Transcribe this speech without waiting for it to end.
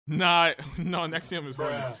Nah, no, next to him is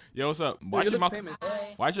funny. Yo, what's up? Why's your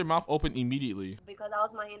mouth open immediately? Because that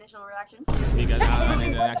was my initial reaction. Because that was my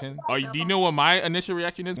initial reaction? Oh, do you know what my initial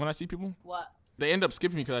reaction is when I see people? What? They end up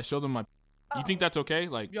skipping me because I show them my... You think that's okay?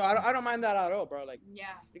 Like, yo, I don't mind that at all, bro. Like, yeah,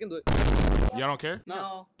 you can do it. Y'all don't care?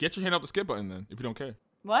 No. Get your hand off the skip button then, if you don't care.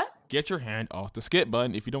 What? Get your hand off the skip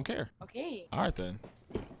button if you don't care. Okay. All right then.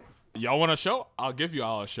 Y'all want a show? I'll give you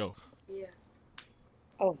all a show. Yeah.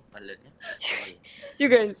 Oh. You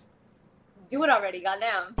guys. Do it already,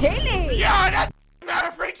 goddamn. Haley! Yeah, that's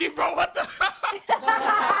not freaky, bro. What the?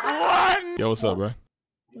 What? Yo, what's up, bro?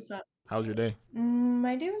 What's up? How's your day?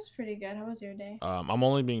 My day was pretty good. How was your day? I'm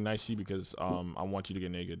only being nice to you because I want you to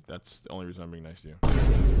get naked. That's the only reason I'm being nice to you.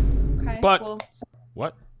 Okay. But well,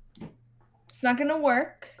 what? it's not gonna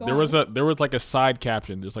work. There was like a side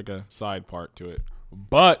caption. There's like a side part to it.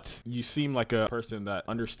 But you seem like a person that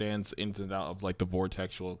understands ins and outs of like the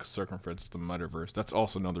vortexual circumference of the metaverse. That's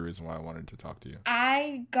also another reason why I wanted to talk to you.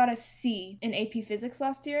 I got a C in AP Physics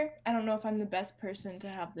last year. I don't know if I'm the best person to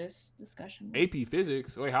have this discussion with. AP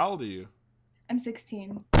Physics? Wait, how old are you? I'm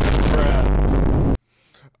 16.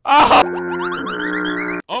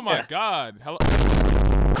 Oh my God! Hello.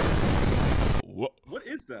 What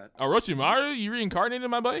is that? Orochimaru, you reincarnated,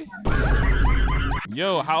 my buddy?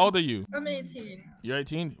 Yo, how old are you? I'm 18. You're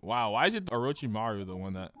 18? Wow, why is it Orochimaru the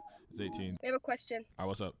one that is 18? We have a question. Alright,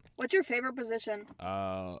 what's up? What's your favorite position?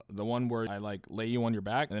 The one where I like lay you on your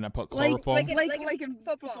back and then I put chloroform. Like in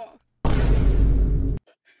football.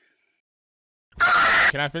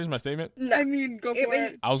 Can I finish my statement? No. I mean, go for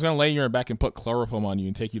it. I was gonna lay you on your back and put chloroform on you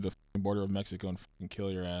and take you to the border of Mexico and kill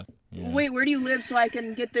your ass. Yeah. Wait, where do you live so I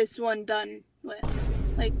can get this one done with?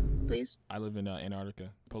 Like, please. I live in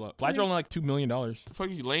Antarctica. Pull up. Flights are only like $2 million. What the fuck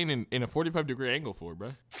are you laying in a 45-degree angle for,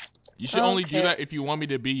 bro? You should only do that if you want me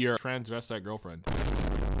to be your transvestite girlfriend.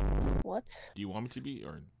 What? Do you want me to be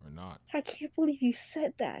or not? I can't believe you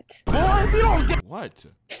said that. Well, if you don't get what?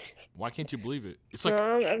 Why can't you believe it? It's like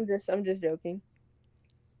no, I'm just joking.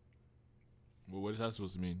 Well, what is that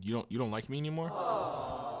supposed to mean? You don't like me anymore?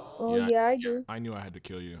 Oh yeah, I do. I knew I had to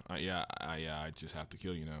kill you. I just have to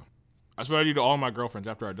kill you now. That's what I do to all my girlfriends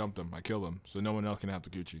after I dump them. I kill them so no one else can have the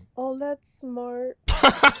Gucci. Oh, that's smart.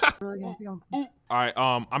 Alright,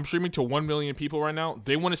 I'm streaming to 1 million people right now.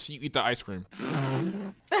 They want to see you eat the ice cream.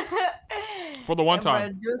 For the one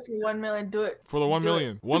time. Do it for 1 million. Do it. For the 1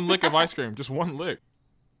 million. One lick of ice cream. Just one lick.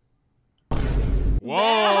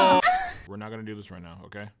 Whoa! We're not gonna do this right now,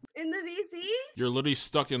 okay? In the VC? You're literally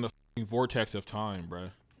stuck in the vortex of time,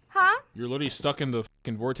 bruh. Huh? You're literally stuck in the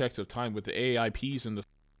vortex of time with the AIPs and the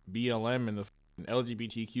BLM and the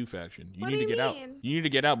LGBTQ faction. You need to get out. You need to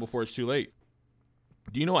get out before it's too late.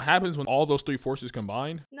 Do you know what happens when all those three forces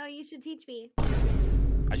combine? No, you should teach me.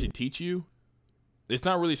 I should teach you? It's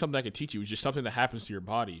not really something I could teach you. It's just something that happens to your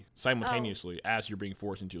body simultaneously as you're being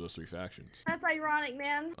forced into those three factions. That's ironic,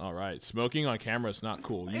 man. All right. Smoking on camera is not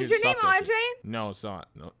cool. Is your name Andre? No, it's not.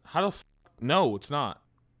 No. How the No, it's not.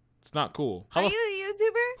 It's not cool. Are you a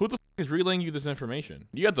YouTuber? Who the is relaying you this information?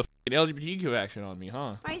 You got the LGBTQ action on me,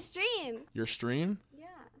 huh? My stream. Your stream? Yeah.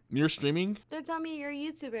 You're streaming? They're telling me you're a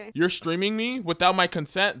YouTuber. You're streaming me without my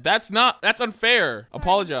consent? That's unfair. Sorry.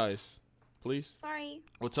 Apologize. Please. Sorry.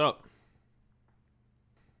 What's up?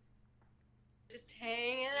 Just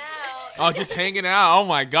hanging out. Oh, just hanging out. Oh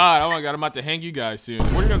my god. I'm about to hang you guys soon.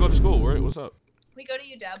 Where are you gonna go to school? What's up? We go to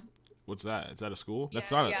UW. What's that? Is that a school? Yeah,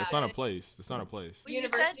 That's not a place. It's not a place.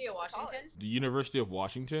 University of Washington. The University of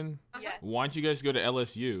Washington? Yeah. Why don't you guys go to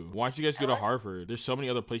LSU? Why don't you guys go to Harvard? There's so many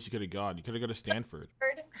other places you could have gone. You could have gone to Stanford.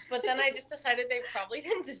 But then I just decided they probably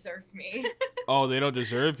didn't deserve me. Oh, they don't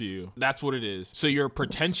deserve you. That's what it is. So you're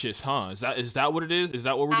pretentious, huh? Is that what it is? Is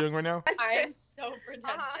that what we're doing right now? I am so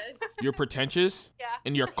pretentious. You're pretentious? Yeah.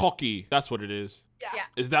 And you're cocky. That's what it is. Yeah.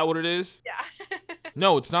 Is that what it is? Yeah.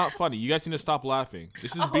 No, it's not funny. You guys need to stop laughing.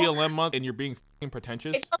 This is BLM month and you're being f***ing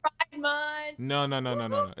pretentious. It's Pride Month.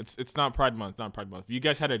 No. It's not Pride Month. Not Pride Month. You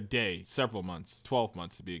guys had a day, several months, 12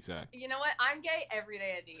 months to be exact. You know what? I'm gay every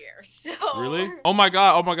day of the year. So. Really? Oh my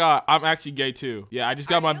god. I'm actually gay too. Yeah, I just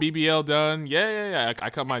got my BBL done. Yeah. I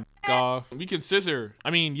cut my dick off. We can scissor.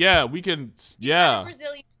 I mean, yeah, we can. Yeah.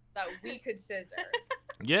 Brazilian that we could scissor.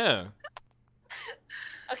 Yeah.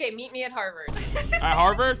 Okay, meet me at Harvard. At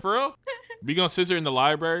Harvard, for real? We gonna scissor in the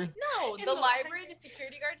library? No, the library, the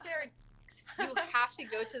security guards there. You have to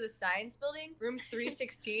go to the science building, room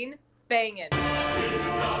 316, banging.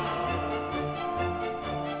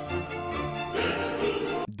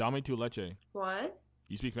 Dame tu leche. What?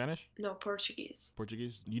 You speak Spanish? No, Portuguese.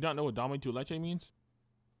 Portuguese? You don't know what dame tu leche means?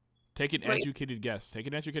 Take an educated guess. Take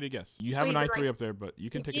an educated guess. You have an I3 up there, but you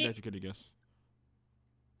can take an educated guess.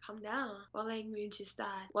 calm down. What language is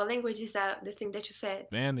that? What language is that? The thing that you said.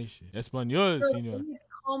 Spanish. Español, Bro, señor. say it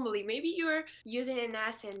calmly. Maybe you're using an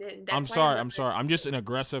accent. And that's I'm why sorry. not I'm sorry. I'm just an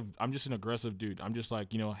aggressive dude. I'm just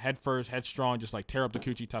like, you know, head first, headstrong, just like tear up the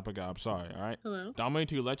coochie type of guy. I'm sorry. All right. Hello. Dame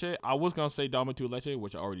tu leche. I was gonna say dame tu leche,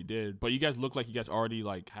 which I already did, but you guys look like you guys already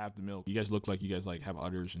like have the milk. You guys look like you guys like have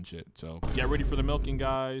udders and shit. So get ready for the milking,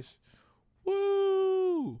 guys.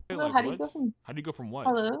 Woo! Hello, Like, how do you what? go from? How do you go from what?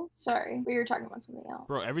 Hello, sorry, we were talking about something else.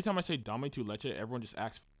 Bro, every time I say dame tu leche, everyone just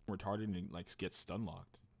acts retarded and like gets stun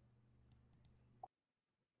locked.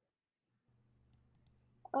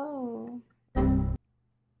 Oh.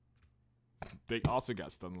 They also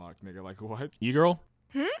got stun locked, nigga. Like what? E-girl?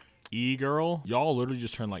 E-girl? Y'all literally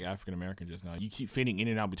just turned like African American just now. You keep fading in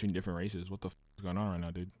and out between different races. What the f is going on right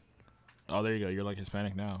now, dude? Oh, there you go. You're like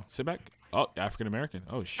Hispanic now. Sit back. Oh, African American.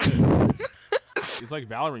 Oh shit. It's like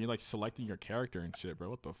Valorant. You're like selecting your character and shit,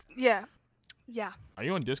 bro. What the f? Yeah. Yeah. Are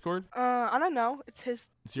you on Discord? I don't know. It's his.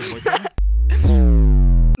 It's your boyfriend?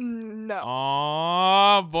 No.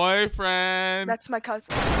 Aw, boyfriend. That's my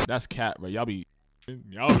cousin. That's cat, bro. Y'all be a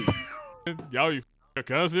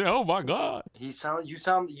cousin. Oh my god. You know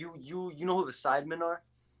who the Sidemen are?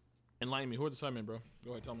 Enlighten me. Who are the Sidemen, bro?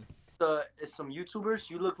 Go ahead, tell me. It's some YouTubers.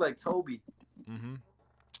 You look like Toby. Mm-hmm.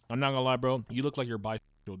 I'm not gonna lie, bro. You look like you're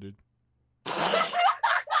bisexual, dude.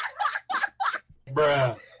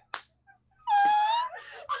 Bruh.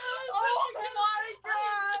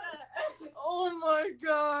 Oh my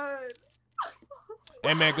god.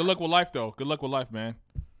 Hey man, good luck with life though. Good luck with life, man.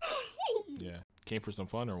 Yeah. Came for some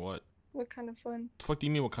fun or what? What kind of fun? The fuck do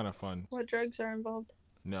you mean what kind of fun? What drugs are involved?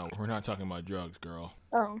 No, we're not talking about drugs, girl.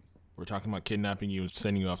 Oh, We're talking about kidnapping you and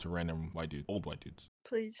sending you off to random white dudes. Old white dudes.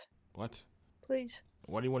 please. What? Please.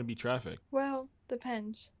 Why do you want to be trafficked? Well,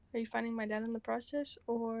 depends. Are you finding my dad in the process,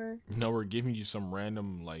 or No, we're giving you some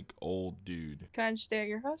random, like, old dude. can I just stay at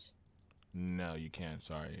your house? No, you can't.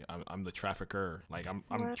 Sorry. I'm the trafficker. Like, I'm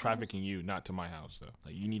What? trafficking you, not to my house, though.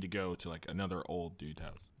 Like, you need to go to, like, another old dude's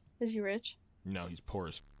house. Is he rich? No, he's poor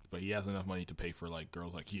as f, but he has enough money to pay for, like,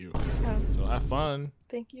 girls like you. Oh, So have fun.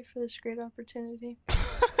 thank you for this great opportunity.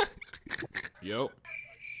 Yo.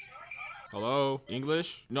 Hello?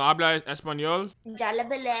 English? No habla español?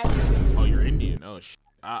 Oh, you're Indian. Oh, sh.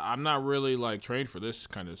 I'm not really, like, trained for this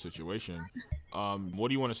kind of situation. What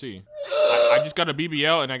do you want to see? I just got a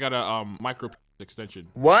BBL and I got a, micro extension.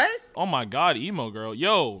 What? Oh my god, emo girl.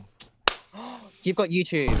 Yo. You've got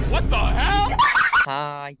YouTube. What the hell?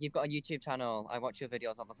 Hi, you've got a YouTube channel. I watch your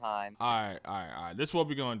videos all the time. Alright. This is what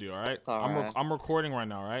we're gonna do, alright? Alright. I'm recording right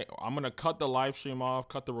now, right? I'm gonna cut the live stream off,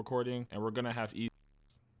 cut the recording, and we're gonna have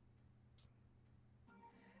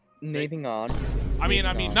Moving on. I mean,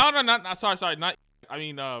 Moving no, on. sorry, not, I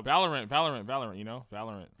mean, Valorant, you know?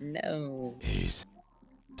 Valorant. No.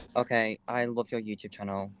 Okay, I love your YouTube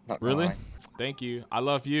channel. Not gonna Really? lie. Thank you. I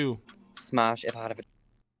love you. Smash if I had a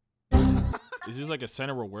Is this like a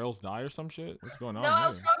center where whales die or some shit? What's going on No, I here?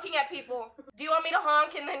 was honking at people. Do you want me to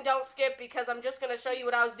honk and then don't skip because I'm just gonna show you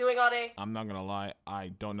what I was doing all day? I'm not gonna lie, I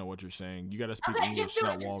don't know what you're saying. You gotta speak Okay, English, just do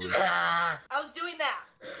not it, just do walrus. it. I was doing that.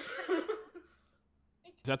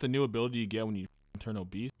 Is that the new ability you get when you turn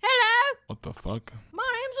obese? Hello, What the fuck? my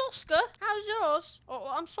name's Oscar. How's yours?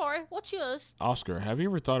 Oh, I'm sorry, what's yours? Oscar, have you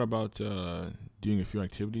ever thought about doing a few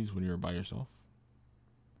activities when you were by yourself?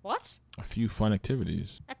 What? A few fun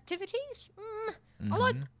activities. Activities? I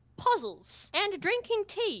like puzzles and drinking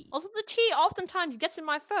tea. Although the tea oftentimes gets in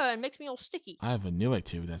my fur and makes me all sticky. I have a new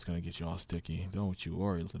activity that's gonna get you all sticky. Don't you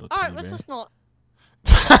worry, little Alright, teddy let's bear. just not.